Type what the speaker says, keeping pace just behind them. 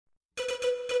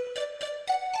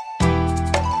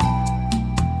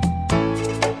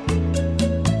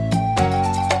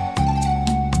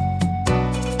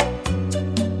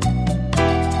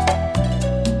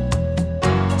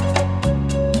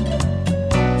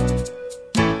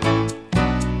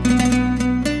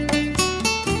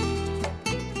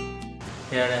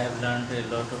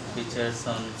features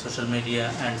on social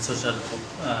media and social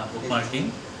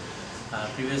bookmarking.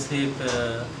 Previously,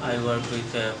 I worked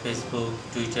with Facebook,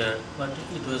 Twitter, but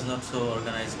it was not so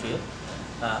organized way.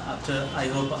 I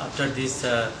hope after this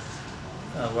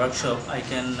workshop, I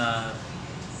can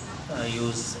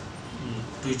use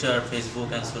Twitter,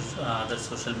 Facebook, and other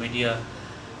social media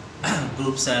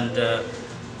groups and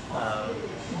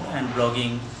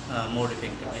blogging more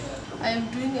effectively. I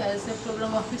am doing as a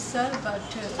program officer, but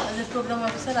as a program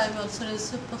officer, I am also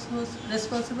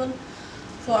responsible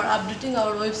for updating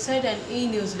our website and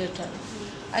e-newsletter.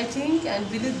 I think and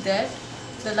believe that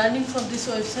the learning from this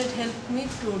website helped me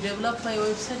to develop my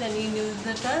website and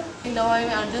e-newsletter. Now I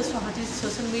understand what is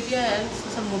social media and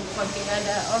social bookmarking, and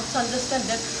I also understand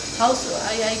that how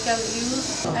I can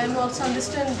use, and also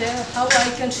understand how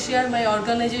I can share my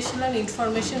organizational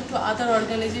information to other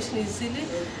organizations easily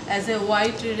as a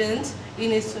wide range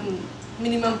in a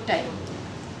minimum time.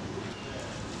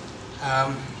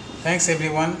 Thanks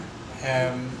everyone.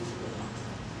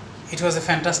 It was a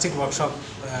fantastic workshop,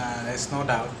 there's no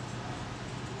doubt.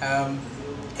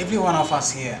 Every one of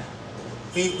us here,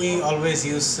 we always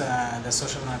use the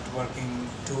social networking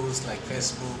tools like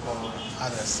Facebook or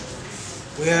others.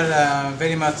 We are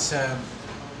very much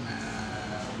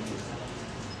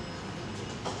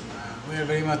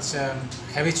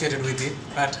habituated with it,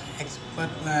 but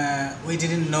we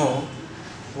didn't know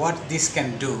what this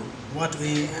can do. What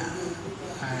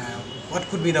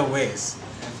could be the ways?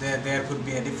 There could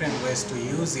be different ways to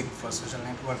use it for social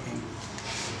networking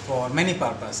for many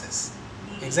purposes.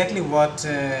 Exactly what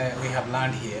we have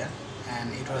learned here,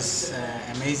 and it was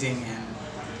amazing, and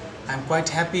I'm quite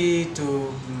happy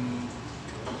to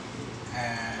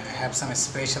have some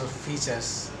special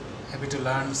features, happy to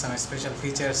learn some special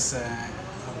features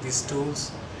of these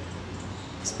tools,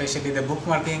 especially the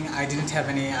bookmarking. I didn't have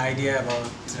any idea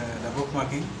about the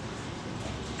bookmarking,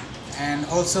 and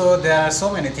also there are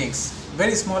so many things,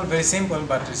 very small, very simple,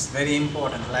 but it's very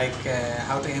important, like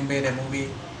how to embed a movie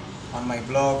on my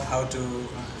blog, how to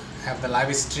have the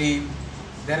live stream.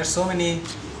 There are so many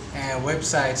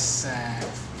websites,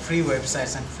 free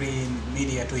websites and free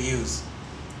media to use.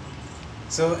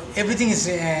 So everything is,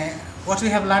 what we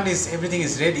have learned is everything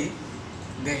is ready.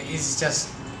 There is just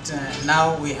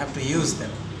now we have to use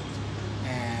them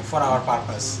for our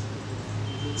purpose.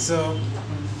 So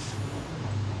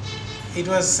it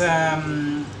was, I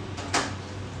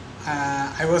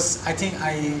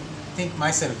think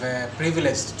myself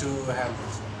privileged to have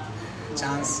a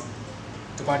chance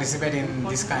to participate in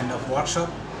this kind of workshop,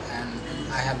 and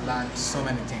I have learned so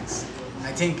many things.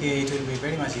 I think it will be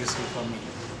very much useful for me.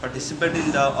 Participate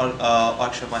in the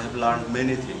workshop, I have learned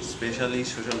many things, especially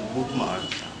social bookmark.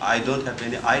 I don't have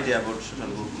any idea about social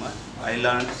bookmark. I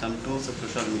learned some tools of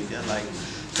social media like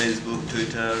Facebook,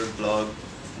 Twitter, blog,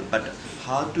 but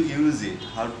how to use it,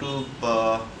 how to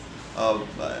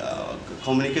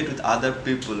communicate with other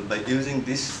people by using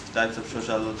these types of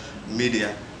social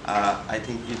media. I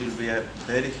think it will be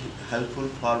very helpful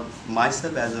for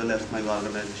myself as well as my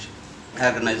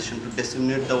organization to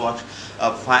disseminate the work,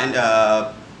 find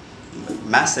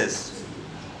message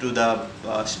to the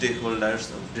stakeholders.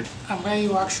 আমরা এই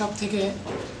workshop থেকে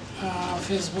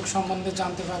Facebook সম্বন্ধে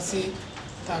জানতে পারছি,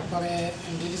 তারপরে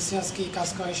delicious কী কাজ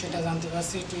করে সেটা জানতে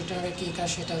পারছি, টুইটারে কী কাজ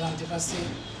সেটা জানতে পারছি,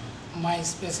 মাই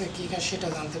স্পেসে কী কাজ সেটা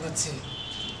জানতে পারছি,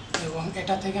 এবং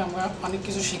এটা থেকে আমরা অনেক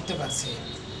কিছু শিখতে পারছি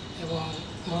এবং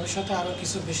ভবিষ্যতে আরও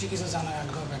বেশি কিছু জানার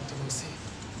আগ্রহ ব্যক্ত করছি।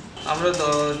 আমরা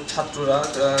ছাত্ররা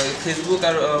ফেসবুক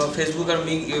আর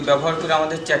ব্যবহার করে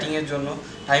আমাদের চ্যাটিংয়ের জন্য,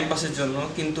 টাইম পাসের জন্য,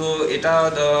 কিন্তু এটা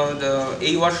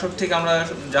এই ওয়ার্কশপ থেকে আমরা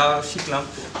যা শিখলাম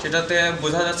সেটাতে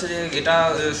বোঝা যাচ্ছে যে এটা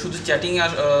শুধু চ্যাটিং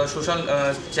আর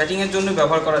চ্যাটিংয়ের জন্য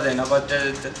ব্যবহার করা যায় না, বা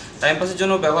টাইম পাসের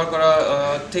জন্য ব্যবহার করা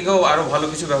থেকেও আরও ভালো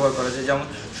কিছু ব্যবহার করা যায়, যেমন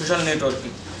সোশ্যাল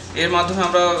নেটওয়ার্কিং। এর মাধ্যমে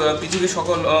আমরা পৃথিবীর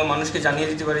সকল মানুষকে জানিয়ে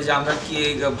দিতে পারি যে আমরা কি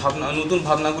নতুন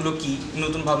ভাবনাগুলো কি,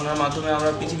 নতুন ভাবনার মাধ্যমে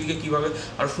আমরা পৃথিবীকে কীভাবে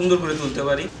আরও সুন্দর করে তুলতে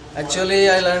পারি। Actually,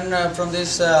 I learned from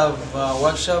this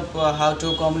workshop how to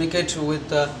communicate with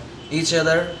each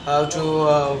other, how to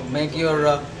make your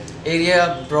area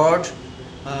broad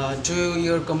to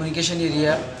your communication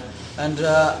area, and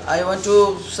I want to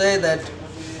say that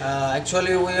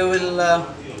actually we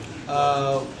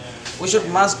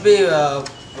must be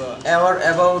aware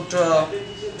about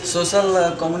social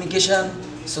communication,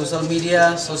 social media,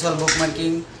 social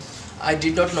bookmarking. I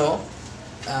did not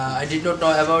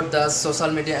know about the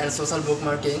social media and social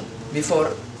bookmarking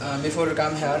before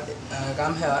come here,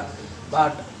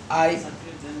 but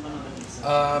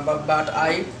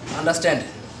I understand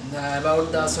about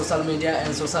the social media and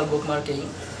social bookmarking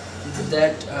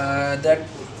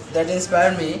that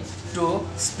inspired me to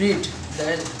spread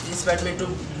that inspired me to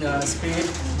spread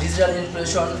digital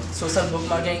influence, social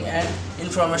bookmarking, and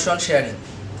information sharing.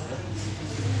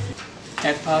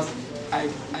 At first,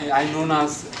 I known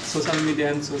as social media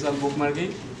and social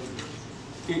bookmarking.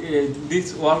 This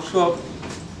workshop,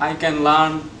 I can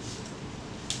learn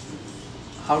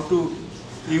how to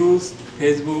use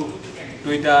Facebook,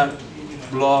 Twitter,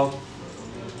 blog.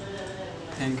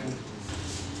 Thank you.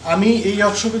 আমি এই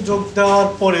ওয়ার্কশপে যোগ দেওয়ার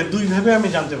পরে দুইভাবে আমি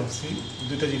জানতে পারছি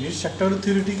দুইটা জিনিস, একটা হলো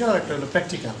থিওরিটিক্যাল আর একটা হলো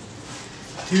প্র্যাকটিক্যাল।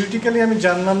 থিওরিটিক্যালি আমি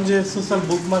জানলাম যে সোশ্যাল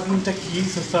বুকমার্কিংটা কী,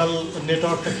 সোশ্যাল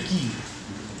নেটওয়ার্কটা কী।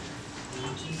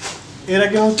 এর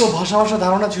আগে হয়তো ভাষা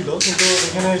ধারণা ছিল, কিন্তু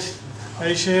এখানে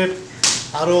এসে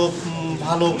আরও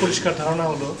ভালো পরিষ্কার ধারণা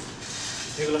হলো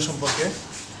এগুলো সম্পর্কে।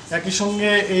 একই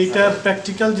সঙ্গে এইটার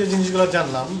প্র্যাকটিক্যাল যে জিনিসগুলো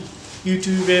জানলাম,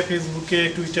 ইউটিউবে, ফেসবুকে,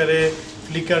 টুইটারে,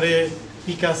 ফ্লিকারে,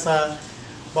 পিকাসা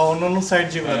বা অন্যান্য সাইট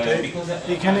যেগুলোতে,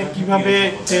 এখানে কিভাবে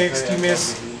টেক্সট, ইমেজ,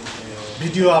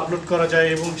 ভিডিও আপলোড করা যায়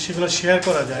এবং সেগুলো শেয়ার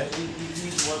করা যায়।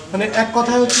 মানে এক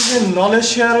কথা হচ্ছে যে নলেজ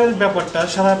শেয়ারের ব্যাপারটা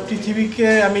সারা পৃথিবীকে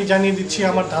আমি জানিয়ে দিচ্ছি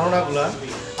আমার ধারণাগুলো,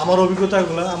 আমার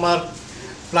অভিজ্ঞতাগুলো, আমার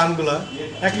প্ল্যানগুলো।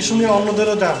 একই সঙ্গে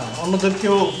অন্যদেরও জানা,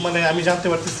 অন্যদেরকেও মানে আমি জানতে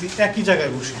পারতেছি একই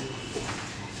জায়গায় বসে।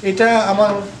 এটা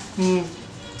আমার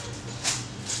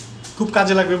খুব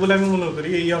কাজে লাগবে বলে আমি মনে করি।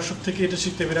 এই ওয়ার্কশপ থেকে এটা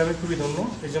শিখতে পেরে আমি খুবই ধন্য।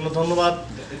 এই জন্য ধন্যবাদ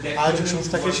আয়োজক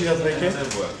সংস্থাকে, সিরাজ ভাইকে।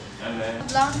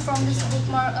 Learned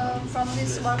from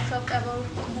this workshop about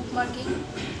bookmarking,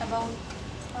 about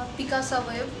Picasa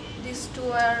Web. These two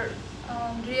are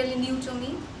really new to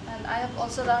me, and I have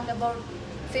also learned about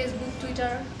Facebook,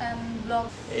 Twitter, and blog.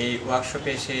 এই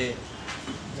ওয়ার্কশপে এসে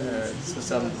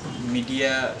সোশ্যাল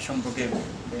মিডিয়া সম্পর্কে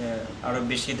আরও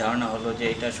বেশি ধারণা হলো যে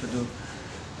এটা শুধু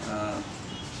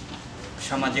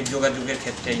সামাজিক যোগাযোগের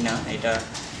ক্ষেত্রেই না, এটা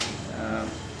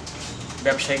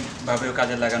ব্যবসায়িকভাবেও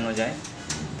কাজে লাগানো যায়।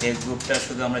 ফেসবুকটা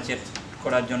শুধু আমরা চ্যাট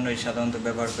করার জন্যই সাধারণত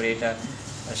ব্যবহার করি, এটা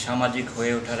সামাজিক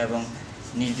হয়ে ওঠার এবং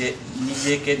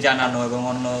নিজেকে জানানো এবং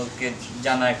অন্যকে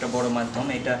জানার একটা বড় মাধ্যম।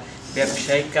 এটা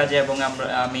ব্যবসায়িক কাজে এবং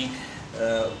আমি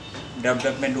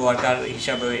ডেভেলপমেন্ট ওয়ার্কার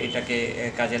হিসাবে এটাকে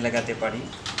কাজে লাগাতে পারি।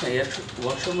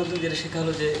 ওয়ার্কশপের মাধ্যমে যেটা শেখা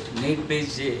হলো যে নেট বেস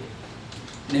যে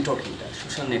নেটওয়ার্কিংটা,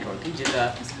 সোশ্যাল নেটওয়ার্কিং, যেটা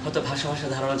হয়তো ভাষা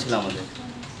ধারণা ছিল আমাদের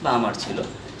বা আমার ছিল,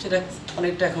 সেটা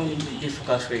অনেকটা এখন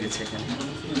ডিফোকাস হয়ে গেছে এখানে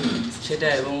সেটা।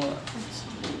 এবং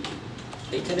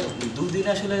এইখানে দুদিন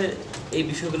আসলে এই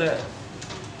বিষয়গুলো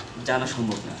জানা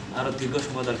সম্ভব না, আরও দীর্ঘ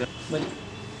সময় দরকার। মানে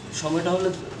সময়টা হলো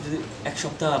যদি এক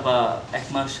সপ্তাহ বা এক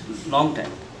মাস, লং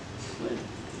টাইম,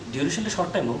 ডিউরেশনটা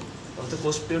শর্ট টাইম হোক, হয়তো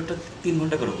কোর্স পিরিয়ডটা 3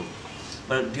 ঘন্টা করে হোক,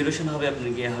 বা ডিউরেশন হবে আপনি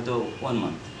গিয়ে হয়তো 1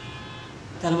 মান্থ,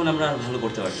 তাহলে মানে আমরা ভালো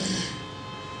করতে পারতাম।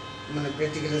 মানে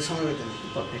প্র্যাকটিক্যালের সময় পেতাম,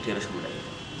 প্র্যাকটিক্যালের সময় লাগে।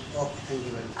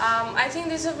 I think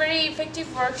this is a very effective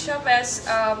workshop, as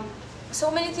so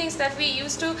many things that we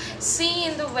used to see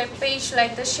in the web page,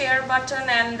 like the share button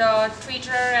and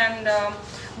Twitter and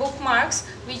bookmarks.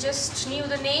 We just knew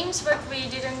the names, but we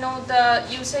didn't know the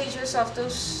usages of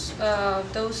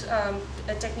those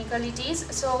technicalities.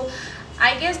 So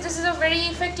I guess this is a very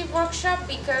effective workshop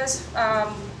because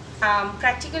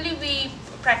practically we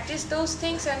practice those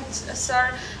things, and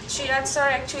Sriraj sir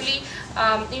actually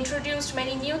introduced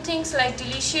many new things like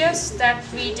Delicious that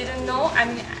we didn't know, I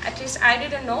mean at least I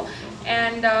didn't know,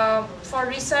 and for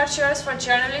researchers, for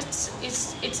journalists,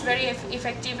 it's very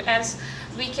effective, as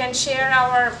we can share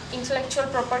our intellectual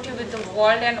property with the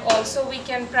world, and also we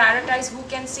can prioritize who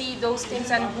can see those things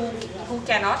and who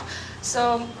cannot.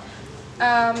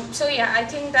 So yeah, I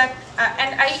think that,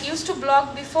 and I used to blog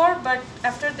before, but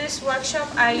after this workshop,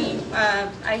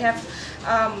 I have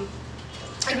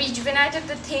rejuvenated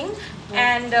the thing,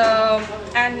 and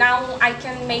now I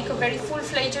can make a very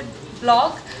full-fledged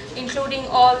blog, including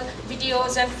all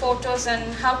videos and photos, and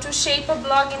how to shape a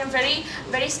blog in a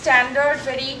very standard,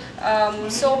 very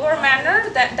sober manner.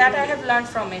 That I have learned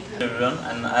from it. Everyone,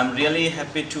 and I'm really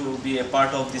happy to be a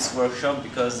part of this workshop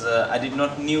because I did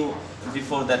not knew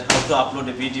before that how to upload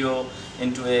a video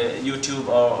into a YouTube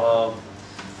or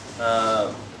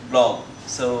blog.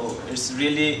 So it's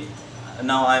really,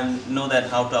 now I know that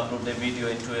how to upload a video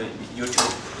into a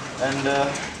YouTube, and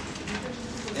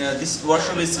this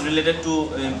workshop is related to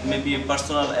maybe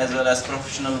personal as well as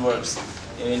professional works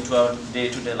into our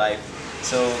day-to-day life.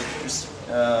 So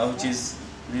which is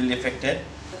really affected.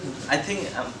 I think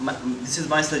this is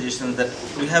my suggestion, that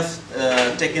we have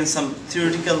taken some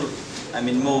theoretical,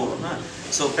 more.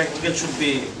 So practical should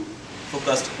be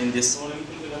focused in this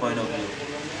point of view.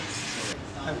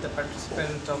 I'm the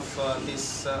participant of this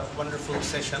wonderful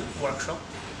session, workshop,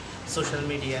 social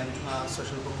media and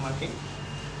social bookmarking.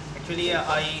 Actually,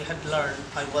 I had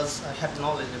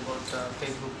knowledge about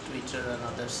Facebook, Twitter and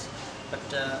others, But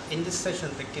in this session,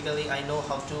 practically, I know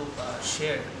how to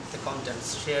share the contents,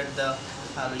 share the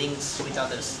links with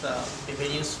others.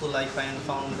 Very useful. I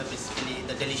found basically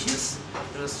the Delicious.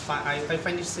 It was I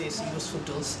find it's useful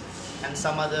tools, and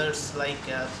some others like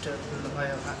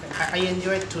I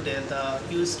enjoyed today the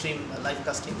Ustream live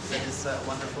casting. That is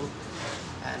wonderful,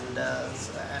 and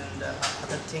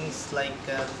other things like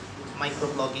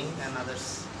microblogging and others.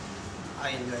 I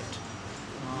enjoyed.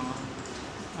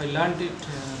 I learned it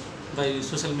by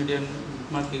social media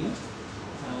marketing,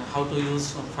 how to use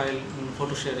file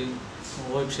photo sharing,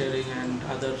 web sharing and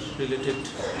other related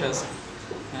tasks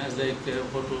as like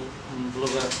photo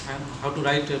blogger, how to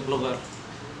write a blogger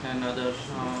and other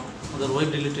web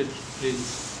related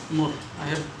links. More I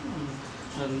have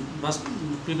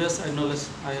previous knowledge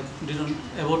I didn't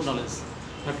about knowledge,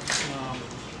 but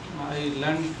I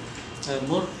learned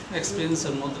more experience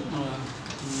and more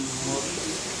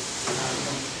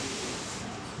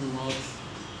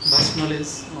vast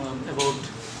knowledge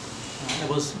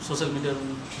about social media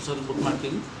and social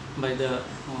bookmarking by the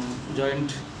joint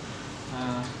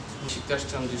শিখতে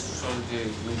আসছিলাম যে social যে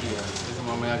media এরকম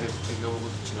আমি আগে থেকে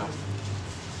অবগত ছিলাম।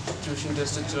 সবচেয়ে বেশি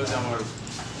ইন্টারেস্টেড ছিল যে আমার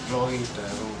ব্লগিংটা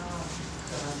এবং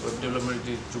ওয়েব ডেভেলপমেন্টের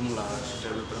যে জুমলা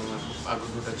সেটার ব্যাপারে আমার খুব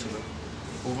আগ্রহটা ছিল।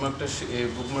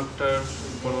 বুকমার্কটার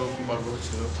উপর খুব আগ্রহ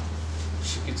ছিল,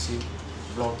 শিখেছি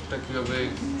ব্লগটা কীভাবে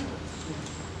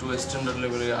টু স্ট্যান্ডার্ড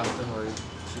লেভেলে আনতে হয়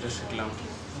সেটা শিখলাম।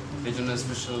 এই জন্য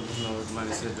স্পেশাল ধন্যবাদ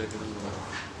মাইনাস ভাইকে, ধন্যবাদ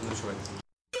সবাই।